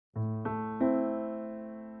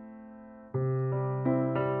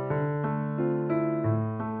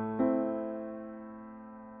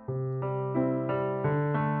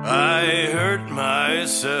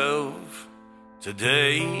myself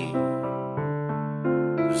today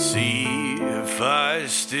to see if I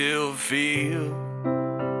still feel.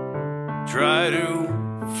 Try to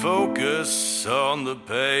focus on the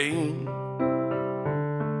pain,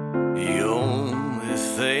 the only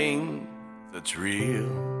thing that's real.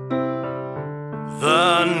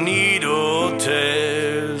 The needle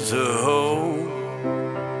tears a hole,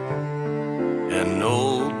 an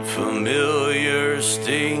old familiar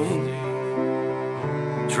sting.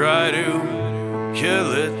 Try to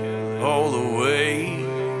kill it all away,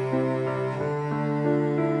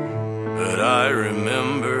 but I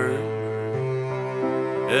remember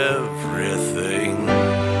everything.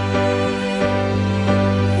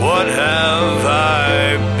 What have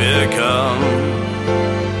I become?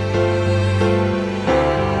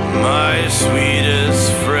 My sweetest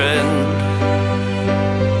friend,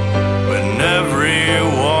 when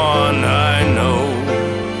everyone I know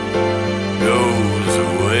goes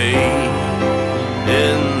away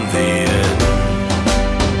in the end.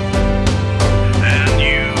 And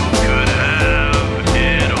you could have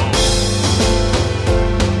it all,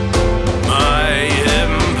 my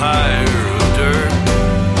empire of dirt,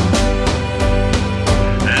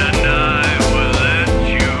 and I will let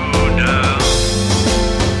you down,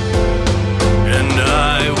 and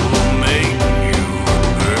I will make you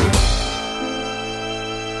hurt.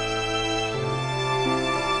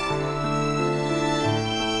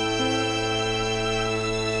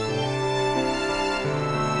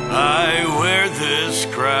 I wear this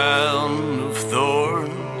crown of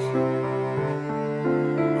thorns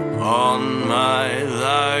upon my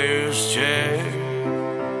liar's chair,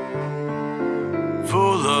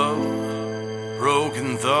 full of broken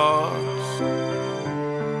thoughts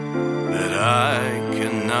that I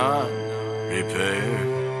cannot repair.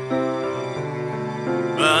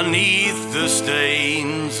 Beneath the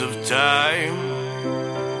stains of time,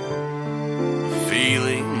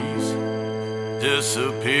 feelings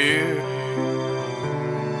disappear.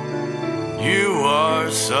 You are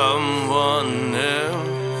someone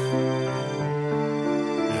else,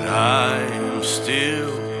 and I am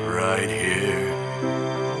still right here.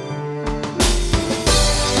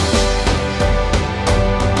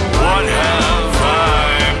 What have I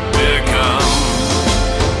become?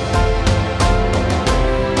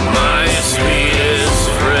 My sweetest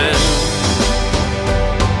friend,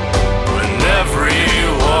 when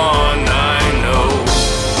everyone I know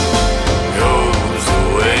goes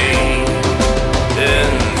away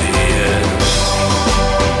in the end.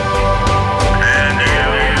 And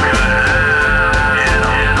you could have it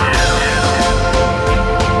all.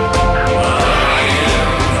 I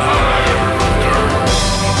am higher of dirt,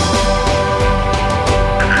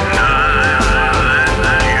 and I will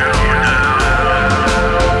let you down,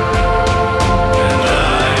 and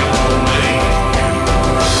I will make you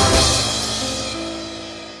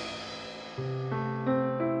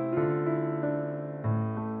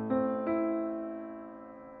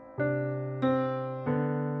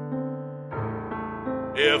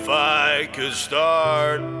If I could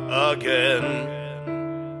start again,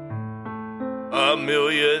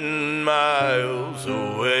 1,000,000 miles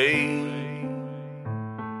away,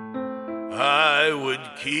 I would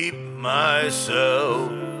keep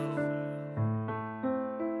myself,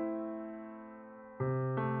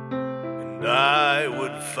 and I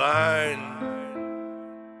would find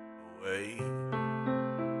a way,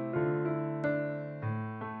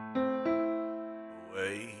 a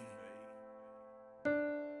way.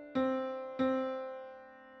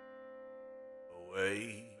 Away,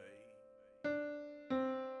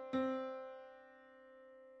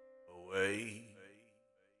 away.